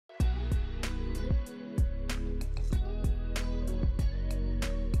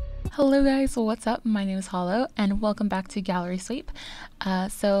Hello guys, what's up? My name is Hollow and welcome back to Gallery Sweep.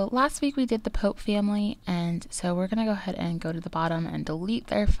 So last week we did the Pope family, and so we're gonna go ahead and go to the bottom and delete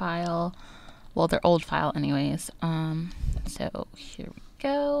their file. Well, their old file anyways. So here we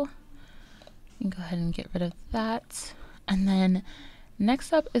go. You can go ahead and get rid of that. And then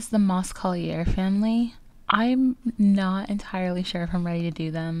next up is the Moss-Collier family. I'm not entirely sure if I'm ready to do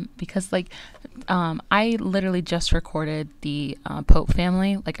them because I literally just recorded the Pope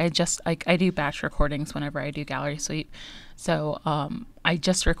family. I do batch recordings whenever I do Gallery Sweep. So I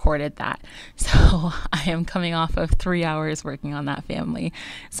just recorded that. So I am coming off of 3 hours working on that family.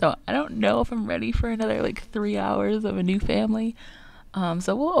 So I don't know if I'm ready for another 3 hours of a new family.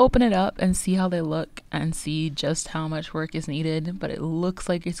 So we'll open it up and see how they look and see just how much work is needed, but it looks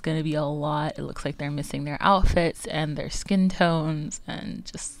like it's going to be a lot. It looks like they're missing their outfits and their skin tones and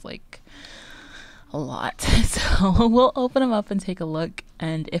just a lot. So we'll open them up and take a look,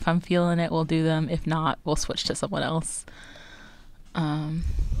 and if I'm feeling it, we'll do them. If not, we'll switch to someone else.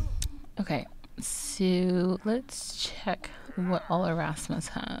 Okay, so let's check what all Erasmus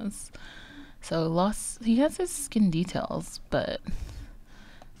has. So he has his skin details, but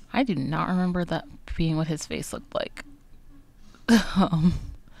I do not remember that being what his face looked like. I'm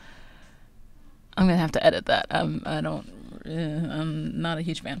gonna have to edit that. I'm not a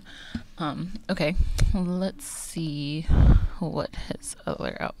huge fan. Okay, let's see what his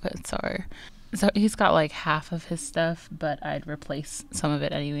other outfits are. So he's got half of his stuff, but I'd replace some of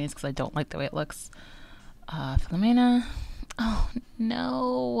it anyways because I don't like the way it looks. Philomena. Oh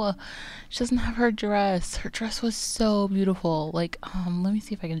no, she doesn't have her dress. Her dress was so beautiful. Let me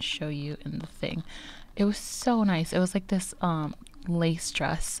see if I can show you in the thing. It was so nice. It was this lace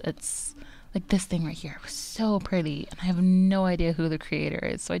dress. It's like this thing right here. It was so pretty, and I have no idea who the creator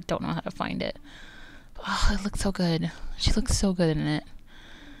is, so I don't know how to find it. But, oh, it looked so good. She looks so good in it.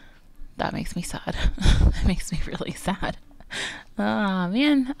 That makes me sad. That makes me really sad. Ah,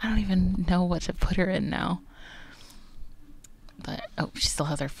 man, I don't even know what to put her in now. But, oh, she still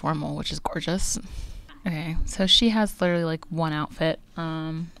has her formal, which is gorgeous. Okay, so she has literally one outfit.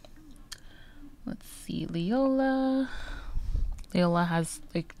 Let's see, Leola. Leola has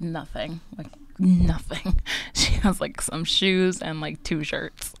nothing. Nothing. She has some shoes and 2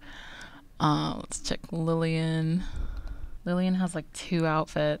 shirts. Let's check Lillian. Lillian has 2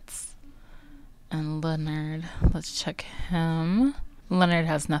 outfits. And Leonard, let's check him. Leonard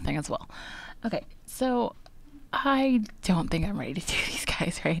has nothing as well. Okay, so I don't think I'm ready to do these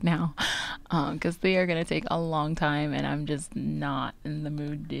guys right now, because they are going to take a long time and I'm just not in the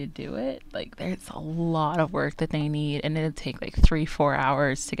mood to do it. There's a lot of work that they need, and it'll take 3-4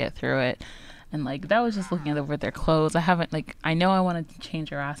 hours to get through it. And that was just looking over their clothes. I haven't I know I want to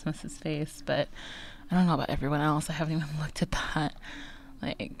change Erasmus's face, but I don't know about everyone else. I haven't even looked at that.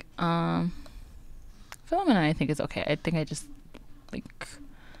 Philomena I think is okay. I think I just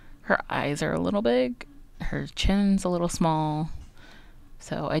her eyes are a little big. Her chin's a little small,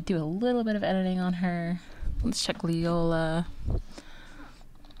 so I do a little bit of editing on her. Let's check Leola.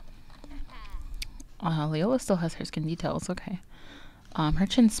 Leola still has her skin details. Okay. Her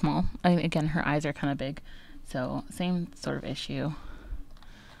chin's small. Again, her eyes are kind of big, so same sort of issue.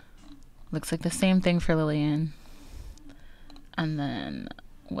 Looks like the same thing for Lillian. And then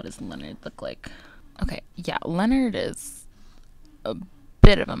what does Leonard look like? Okay, yeah, Leonard is a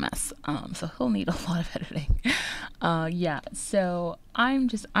bit of a mess, so he'll need a lot of editing. Yeah, so I'm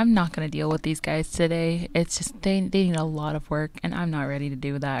not gonna deal with these guys today. It's just they need a lot of work, and I'm not ready to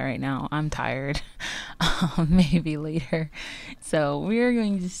do that right now. I'm tired. Maybe later. So we're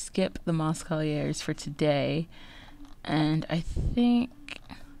going to skip the Moss-Colliers for today, and I think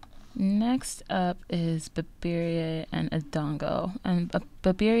next up is Babiria and Adongo. And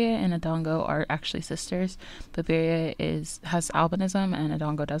Babiria and Adongo are actually sisters. Babiria has albinism and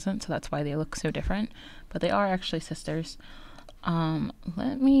Adongo doesn't, so that's why they look so different. But they are actually sisters.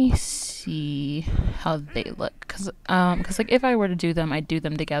 Let me see how they look, because if I were to do them, I'd do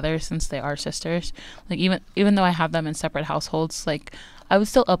them together since they are sisters. Even though I have them in separate households, I would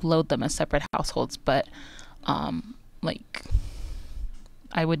still upload them as separate households, but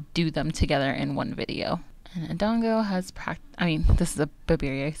I would do them together in one video. And Adongo has this is a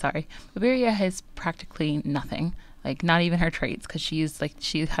Babiria, sorry. Babiria has practically nothing. Not even her traits, because she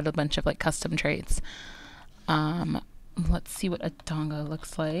had a bunch of custom traits. Let's see what Adongo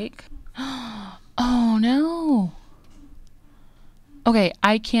looks like. Oh no. Okay,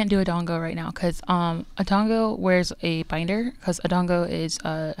 I can't do Adongo right now because Adongo wears a binder, because Adongo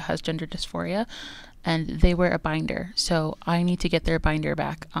has gender dysphoria, and they wear a binder, so I need to get their binder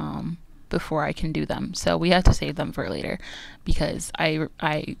back before I can do them. So we have to save them for later because I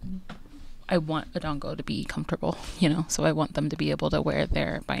want Odongo to be comfortable, you know, so I want them to be able to wear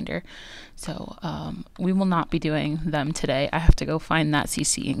their binder. So we will not be doing them today. I have to go find that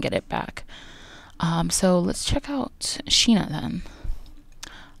CC and get it back. So let's check out Sheena then.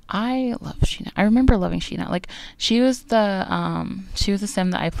 I love Sheena. I remember loving Sheena. Like she was the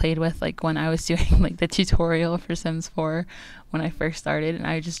sim that I played with like when I was doing like the tutorial for Sims 4 when I first started, and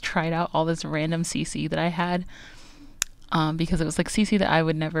I just tried out all this random CC that I had. Because it was like CC that I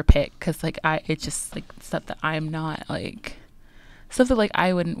would never pick, because like it's just like stuff that I'm not like, stuff that like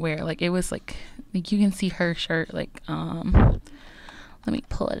I wouldn't wear. Like it was like you can see her shirt, like let me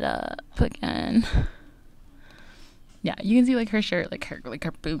pull it up again. Yeah, you can see like her shirt, like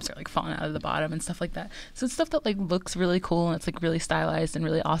her boobs are like falling out of the bottom and stuff like that. So it's stuff that like looks really cool and it's like really stylized and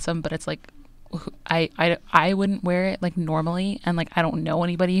really awesome, but it's like I wouldn't wear it like normally, and like I don't know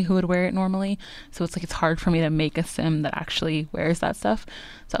anybody who would wear it normally, so it's like it's hard for me to make a sim that actually wears that stuff.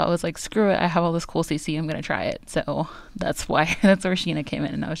 So I was like, screw it, I have all this cool CC, I'm gonna try it. So that's where Sheena came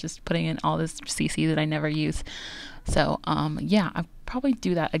in, and I was just putting in all this CC that I never use. So yeah, I'll probably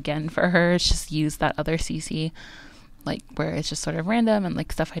do that again for her. It's just use that other CC like where it's just sort of random and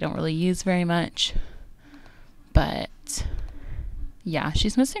like stuff I don't really use very much. But yeah,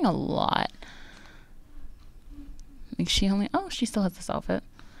 she's missing a lot. Like she still has this outfit.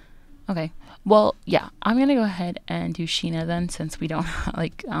 Okay, well, yeah, I'm gonna go ahead and do Sheena then, since we don't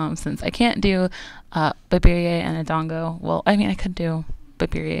like since I can't do Bibirie and Odongo. Well, I mean I could do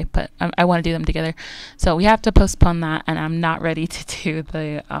Bibirie, but I want to do them together, so we have to postpone that, and I'm not ready to do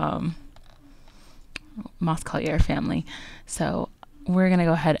the Moss-Collier family. So we're gonna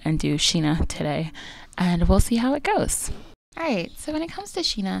go ahead and do Sheena today, and we'll see how it goes. Alright, so when it comes to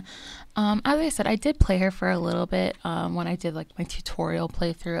Sheena, as I said, I did play her for a little bit when I did like my tutorial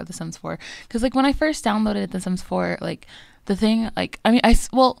playthrough of The Sims 4, because like when I first downloaded The Sims 4, like the thing, like, I mean,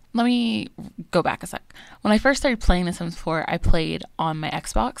 let me go back a sec. When I first started playing The Sims 4, I played on my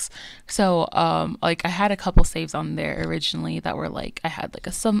Xbox. So, like, I had a couple saves on there originally that were, like, I had, like,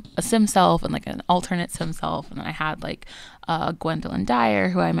 a sim self and, like, an alternate sim self. And then I had, like, Gwendolyn Dyer,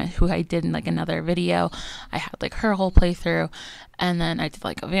 who I did in, like, another video. I had, like, her whole playthrough. And then I did,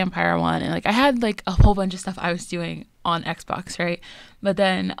 like, a vampire one. And, like, I had, like, a whole bunch of stuff I was doing on Xbox, right? But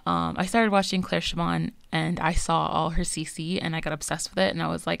then I started watching Claire Chabon, and I saw all her CC, and I got obsessed with it, and I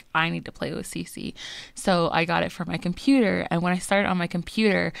was like, I need to play with CC. So I got it for my computer, and when I started on my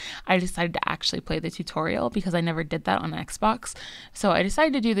computer, I decided to actually play the tutorial, because I never did that on Xbox. So I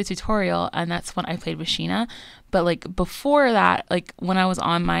decided to do the tutorial, and that's when I played with Sheena. But like before that, like when I was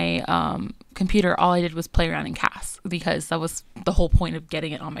on my computer, all I did was play around in CAS, because that was the whole point of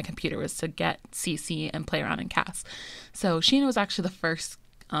getting it on my computer, was to get CC and play around in CAS. So Sheena was actually the first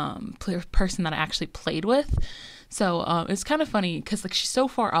person that I actually played with. So it's kind of funny because like she's so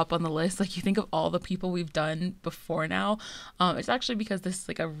far up on the list. Like you think of all the people we've done before now. It's actually because this is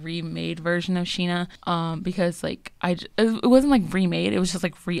like a remade version of Sheena. Because like it wasn't like remade, it was just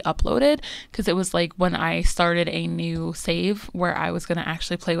like re-uploaded, because it was like when I started a new save where I was gonna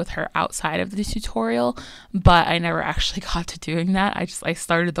actually play with her outside of the tutorial, but I never actually got to doing that. I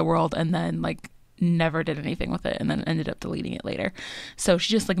started the world and then like never did anything with it, and then ended up deleting it later. So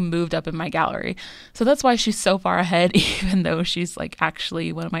she just like moved up in my gallery. So that's why she's so far ahead, even though she's like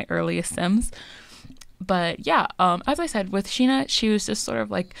actually one of my earliest Sims. But yeah, as I said, with Sheena, she was just sort of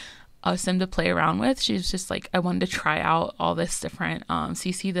like a sim to play around with. She was just like, I wanted to try out all this different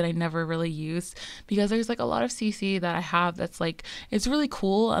CC that I never really used, because there's like a lot of CC that I have that's like, it's really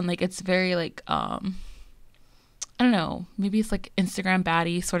cool, and like it's very like I don't know, maybe it's like Instagram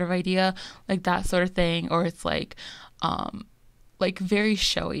baddie sort of idea, like that sort of thing, or it's like very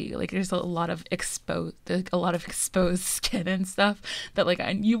showy. Like there's a lot of exposed skin and stuff that like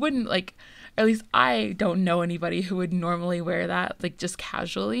you wouldn't like. At least I don't know anybody who would normally wear that, like just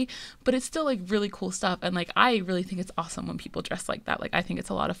casually, but it's still like really cool stuff. And like, I really think it's awesome when people dress like that. Like, I think it's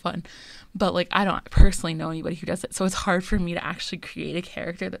a lot of fun, but like, I don't personally know anybody who does it. So it's hard for me to actually create a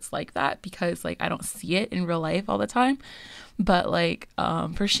character that's like that, because like, I don't see it in real life all the time. But like,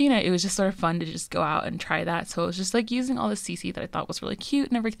 for Sheena, it was just sort of fun to just go out and try that. So it was just like using all the CC that I thought was really cute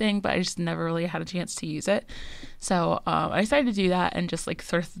and everything, but I just never really had a chance to use it. So I decided to do that and just like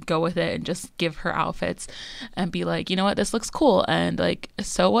sort of go with it and just give her outfits and be like, you know what, this looks cool. And like,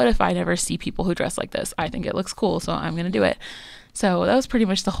 so what if I never see people who dress like this? I think it looks cool, so I'm going to do it. So that was pretty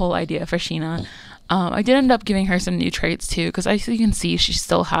much the whole idea for Sheena. I did end up giving her some new traits too, because as you can see, she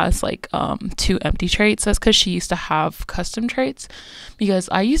still has like 2 empty traits. That's because she used to have custom traits, because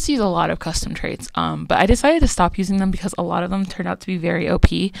I used to use a lot of custom traits, but I decided to stop using them because a lot of them turned out to be very OP.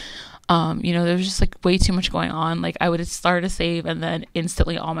 There was just like way too much going on. Like I would start a save and then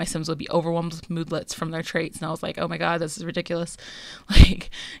instantly all my Sims would be overwhelmed with moodlets from their traits, and I was like, oh my god, this is ridiculous. Like,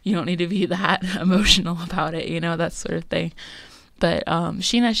 you don't need to be that emotional about it, that sort of thing. But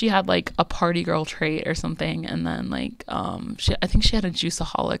Sheena, she had like a party girl trait or something, and then like I think she had a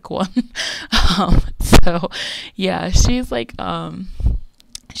juiceaholic one. So yeah, she's like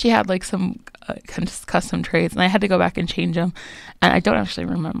she had like some custom traits, and I had to go back and change them, and I don't actually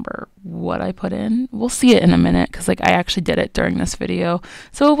remember what I put in. We'll see it in a minute, because like I actually did it during this video,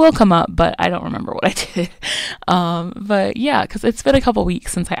 so it will come up, but I don't remember what I did. But yeah, because it's been a couple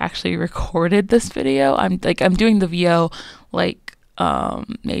weeks since I actually recorded this video. I'm doing the VO like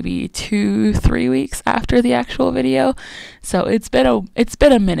maybe 2-3 weeks after the actual video, so it's been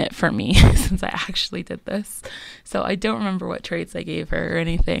a minute for me since I actually did this, so I don't remember what traits I gave her or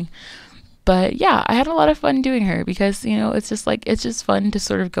anything. But yeah, I had a lot of fun doing her, because it's just fun to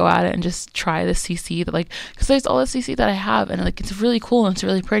sort of go at it and just try the CC that, like, because there's all the CC that I have, and like it's really cool and it's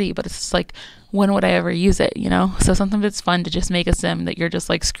really pretty, but it's just like, when would I ever use it, so sometimes it's fun to just make a sim that you're just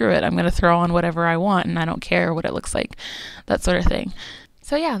like, screw it, I'm gonna throw on whatever I want and I don't care what it looks like, that sort of thing.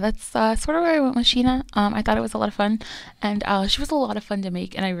 So yeah, that's sort of where I went with Sheena. I thought it was a lot of fun, and she was a lot of fun to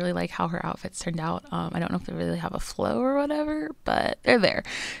make, and I really like how her outfits turned out. I don't know if they really have a flow or whatever, but they're there.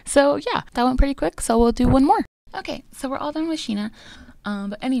 So yeah, that went pretty quick, so we'll do one more. Okay, so we're all done with Sheena.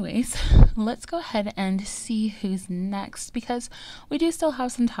 But anyways, let's go ahead and see who's next, because we do still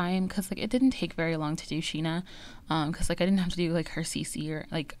have some time, because like it didn't take very long to do Sheena, because like I didn't have to do like her CC or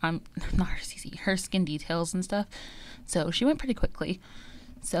like not her CC, her skin details and stuff, so she went pretty quickly.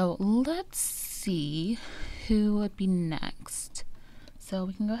 So let's see who would be next. So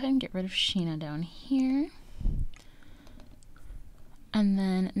we can go ahead and get rid of Sheena down here, and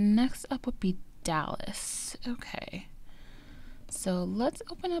then next up would be Dallas. Okay, so let's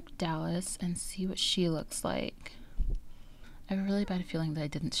open up Dallas and see what she looks like. I have a really bad feeling that I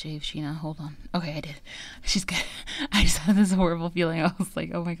didn't shave Sheena. Hold on. Okay, I did. She's good. I just had this horrible feeling. I was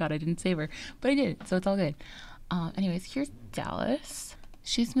like, oh my god, I didn't save her. But I did, so it's all good. Anyways, here's Dallas.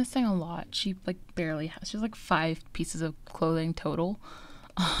 She's missing a lot. She like barely has. She has like 5 pieces of clothing total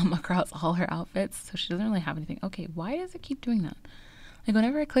across all her outfits, so she doesn't really have anything. Okay, why does it keep doing that? Like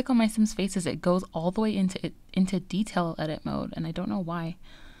whenever I click on my Sims faces, it goes all the way into detail edit mode, and I don't know why.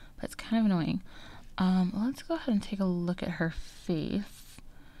 That's kind of annoying. Let's go ahead and take a look at her face.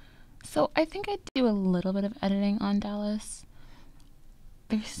 So I think I do a little bit of editing on Dallas.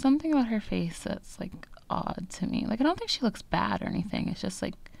 There's something about her face that's like odd to me. Like I don't think she looks bad or anything. It's just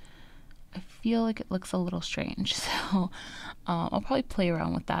like I feel like it looks a little strange. So I'll probably play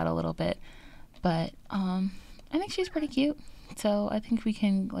around with that a little bit. But I think she's pretty cute. So I think we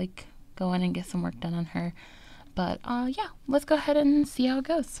can like go in and get some work done on her. But yeah, let's go ahead and see how it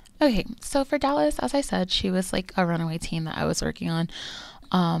goes. Okay, so for Dallas, as I said, she was like a runaway teen that I was working on.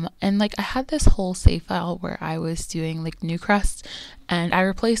 And like I had this whole save file where I was doing like Newcrest, and I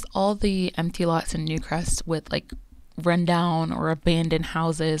replaced all the empty lots in Newcrest with like rundown or abandoned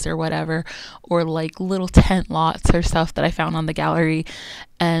houses or whatever, or like little tent lots or stuff that I found on the gallery.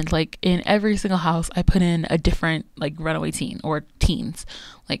 And like in every single house I put in a different like runaway teen or teens.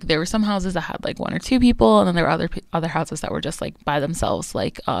 Like there were some houses that had like 1 or 2 people, and then there were other houses that were just like by themselves,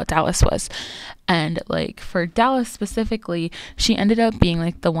 like Dallas was. And like for Dallas specifically, she ended up being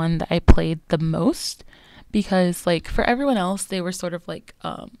like the one that I played the most, because like for everyone else, they were sort of like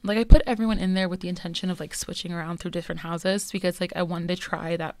I put everyone in there with the intention of like switching around through different houses, because like I wanted to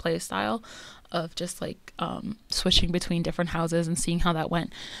try that play style of just like switching between different houses and seeing how that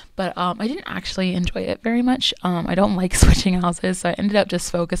went. But I didn't actually enjoy it very much. I don't like switching houses, so I ended up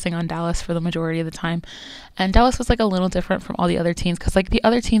just focusing on Dallas for the majority of the time. And Dallas was like a little different from all the other teens, because like the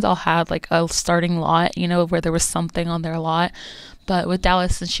other teens all had like a starting lot, where there was something on their lot. But with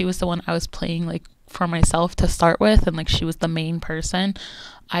Dallas, since she was the one I was playing like for myself to start with, and like she was the main person,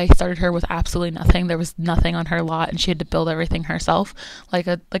 I started her with absolutely nothing. There was nothing on her lot, and she had to build everything herself, like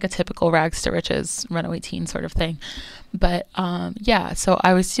a typical rags to riches runaway teen sort of thing. But yeah, so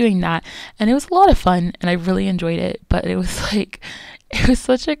I was doing that, and it was a lot of fun, and I really enjoyed it. But it was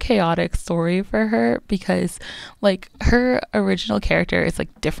such a chaotic story for her, because like her original character is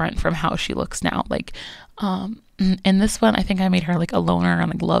like different from how she looks now. Like in this one, I think I made her like a loner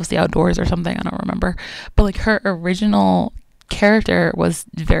and like loves the outdoors or something. I don't remember. But like her original character was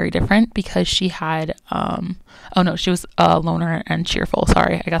very different, because she had she was a loner and cheerful.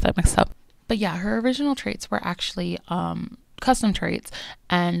 Sorry, I got that mixed up. But yeah, her original traits were actually custom traits,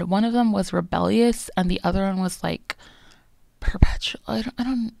 and one of them was rebellious, and the other one was like perpetual.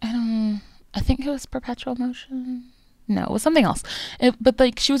 I think it was perpetual motion. No, it was something else. But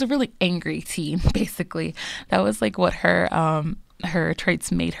like she was a really angry teen, basically. That was like what her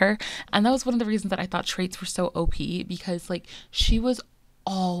traits made her, and that was one of the reasons that I thought traits were so OP, because like she was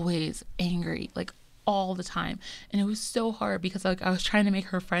always angry, like all the time, and it was so hard because like I was trying to make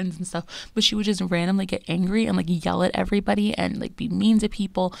her friends and stuff, but she would just randomly get angry and like yell at everybody and like be mean to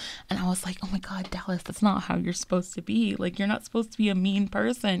people, and I was like, oh my god, Dallas, that's not how you're supposed to be. Like, you're not supposed to be a mean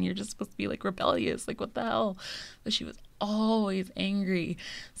person, you're just supposed to be like rebellious. Like, what the hell? But she was always angry,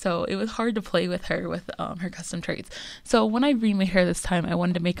 so it was hard to play with her with her custom traits. So when I remade her this time, I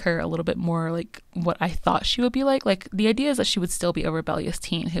wanted to make her a little bit more like what I thought she would be like the idea is that she would still be a rebellious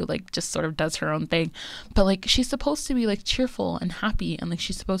teen who like just sort of does her own thing, but like she's supposed to be like cheerful and happy, and like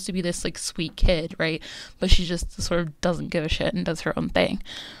she's supposed to be this like sweet kid, right? But she just sort of doesn't give a shit and does her own thing.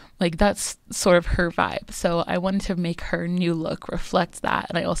 Like, that's sort of her vibe. So I wanted to make her new look reflect that,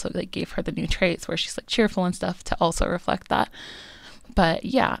 and I also like gave her the new traits where she's like cheerful and stuff to also reflect that. But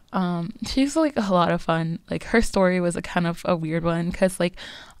yeah, she's like a lot of fun. Like, her story was a kind of a weird one because like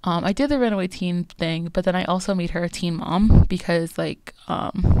I did the runaway teen thing, but then I also made her a teen mom because like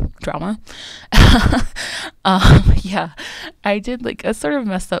drama. Yeah, I did like a sort of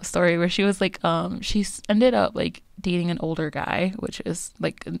messed up story where she was like she ended up like dating an older guy, which is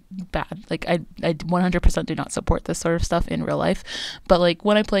like bad. Like, I 100% do not support this sort of stuff in real life, but like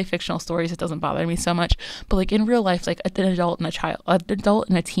when I play fictional stories, it doesn't bother me so much. But like in real life, like an adult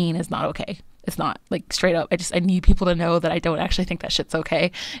and a teen is not okay. It's not, like, straight up. I need people to know that I don't actually think that shit's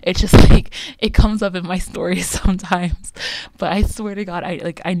okay. It's just like it comes up in my stories sometimes, but I swear to God,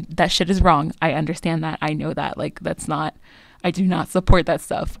 I that shit is wrong. I understand that. I know that. Like, that's not, I do not support that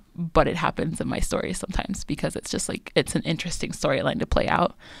stuff, but it happens in my stories sometimes because it's just like it's an interesting storyline to play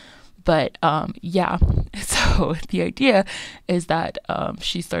out. But yeah, so the idea is that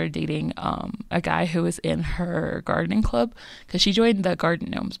she started dating a guy who was in her gardening club, because she joined the garden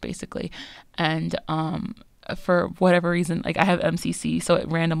gnomes basically, and for whatever reason, like, I have MCC, so it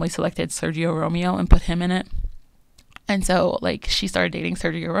randomly selected Sergio Romeo and put him in it. And so like she started dating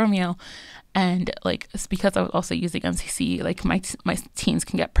Sergio Romeo, and like it's because I was also using MCC, like my teens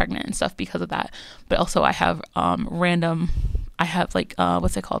can get pregnant and stuff because of that. But also I have I have like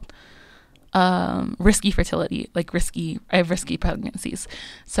what's it called, risky fertility, like I have risky pregnancies.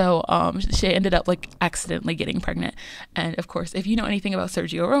 So she ended up like accidentally getting pregnant. And of course, if you know anything about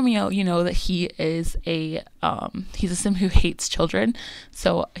Sergio Romeo, you know that he is he's a sim who hates children.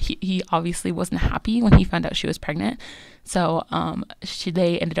 So he obviously wasn't happy when he found out she was pregnant. So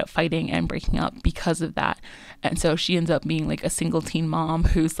they ended up fighting and breaking up because of that. And so she ends up being like a single teen mom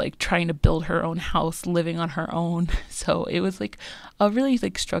who's like trying to build her own house, living on her own. So it was like a really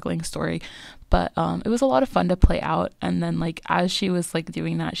like struggling story, but it was a lot of fun to play out. And then like as she was like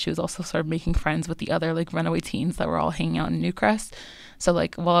doing that, she was also sort of making friends with the other like runaway teens that were all hanging out in Newcrest. So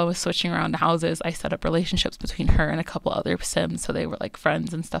like while I was switching around the houses, I set up relationships between her and a couple other sims, so they were like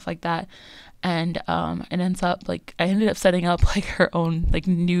friends and stuff like that. And it ends up like I ended up setting up like her own like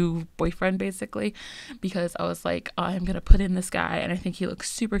new boyfriend basically, because I was like, I'm gonna put in this guy and I think he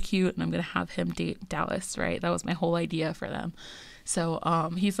looks super cute and I'm gonna have him date Dallas, right? That was my whole idea for them. So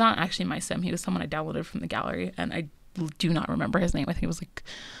he's not actually my sim. He was someone I downloaded from the gallery, and I do not remember his name. I think it was like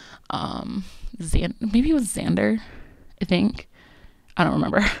maybe it was Xander, I think. I don't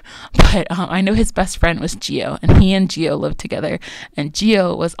remember, but I know his best friend was Gio, and he and Gio lived together, and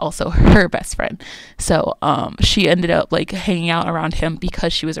Gio was also her best friend. So she ended up like hanging out around him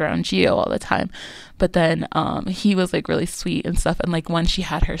because she was around Gio all the time. But then he was like really sweet and stuff, and like when she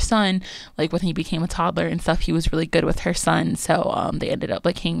had her son, like when he became a toddler and stuff, he was really good with her son. So they ended up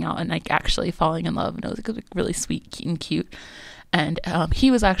like hanging out and like actually falling in love, and it was like really sweet and cute. And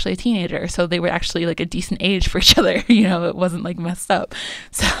he was actually a teenager, so they were actually like a decent age for each other. You know, it wasn't like messed up.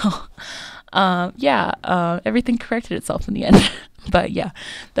 So yeah, everything corrected itself in the end. But yeah,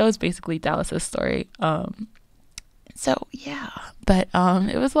 that was basically Dallas's story. So yeah, but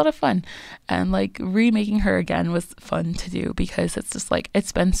it was a lot of fun, and like remaking her again was fun to do because it's just like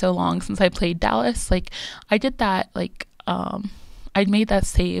it's been so long since I played Dallas. Like I did that like I made that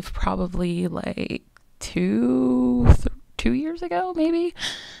save probably like 2 years ago maybe,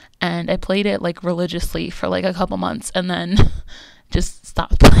 and I played it like religiously for like a couple months and then just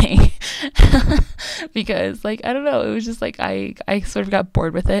stopped playing. because like I don't know, it was just like I sort of got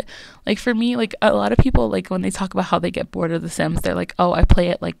bored with it. Like for me, like a lot of people, like when they talk about how they get bored of The Sims, they're like, oh, I play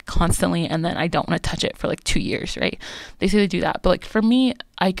it like constantly and then I don't want to touch it for like 2 years, right? They say they do that, but like for me,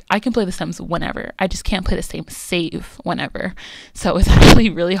 I can play The Sims whenever. I just can't play the same save whenever. So it's actually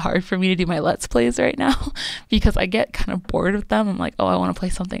really hard for me to do my Let's Plays right now because I get kind of bored with them. I'm like, oh, I want to play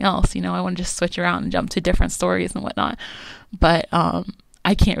something else. You know, I want to just switch around and jump to different stories and whatnot. But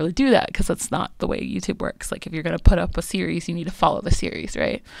I can't really do that because that's not the way YouTube works. Like if you're going to put up a series, you need to follow the series,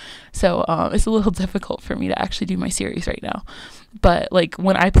 right? So it's a little difficult for me to actually do my series right now. But like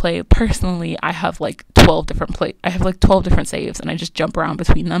when I play personally, I have like 12 different saves and I just jump around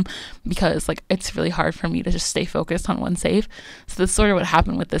between them because like it's really hard for me to just stay focused on one save. So that's sort of what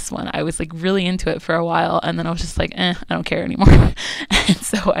happened with this one. I was like really into it for a while and then I was just like, I don't care anymore. And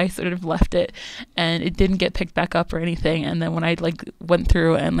so I sort of left it and it didn't get picked back up or anything. And then when I like went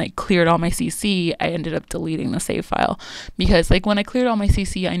through and like cleared all my CC, I ended up deleting the save file because like when I cleared all my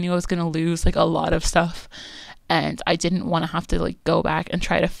CC, I knew I was going to lose like a lot of stuff. And I didn't want to have to like go back and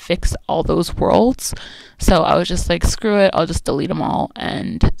try to fix all those worlds. So I was just like, screw it, I'll just delete them all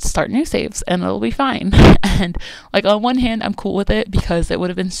and start new saves and it'll be fine. And like on one hand, I'm cool with it because it would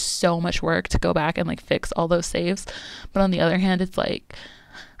have been so much work to go back and like fix all those saves. But on the other hand, it's like,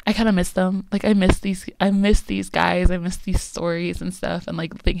 I kind of miss them. Like I miss these guys, I miss these stories and stuff. And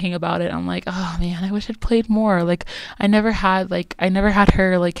like thinking about it, I'm like, oh man, I wish I'd played more. Like I never had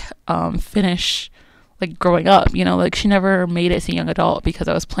her like finish like growing up, you know, like she never made it to young adult because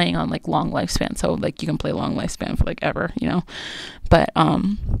I was playing on like long lifespan. So like you can play long lifespan for like ever, you know, but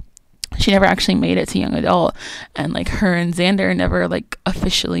she never actually made it to young adult. And like her and Xander never like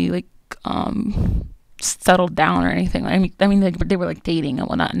officially like settled down or anything. I mean they were like dating and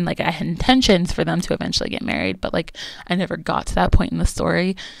whatnot, and like I had intentions for them to eventually get married, but like I never got to that point in the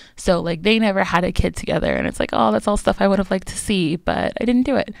story. So like they never had a kid together, and it's like, oh, that's all stuff I would have liked to see, but I didn't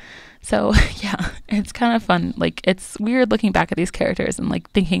do it. So yeah, it's kind of fun. Like it's weird looking back at these characters and like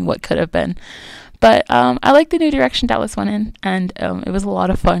thinking what could have been. But I like the new direction Dallas went in, and it was a lot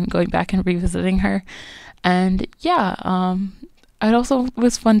of fun going back and revisiting her. And yeah, it also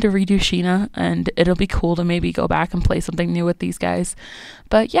was fun to redo Sheena, and it'll be cool to maybe go back and play something new with these guys.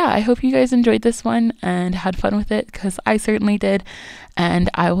 But yeah, I hope you guys enjoyed this one and had fun with it, because I certainly did.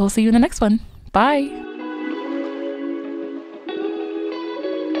 And I will see you in the next one. Bye!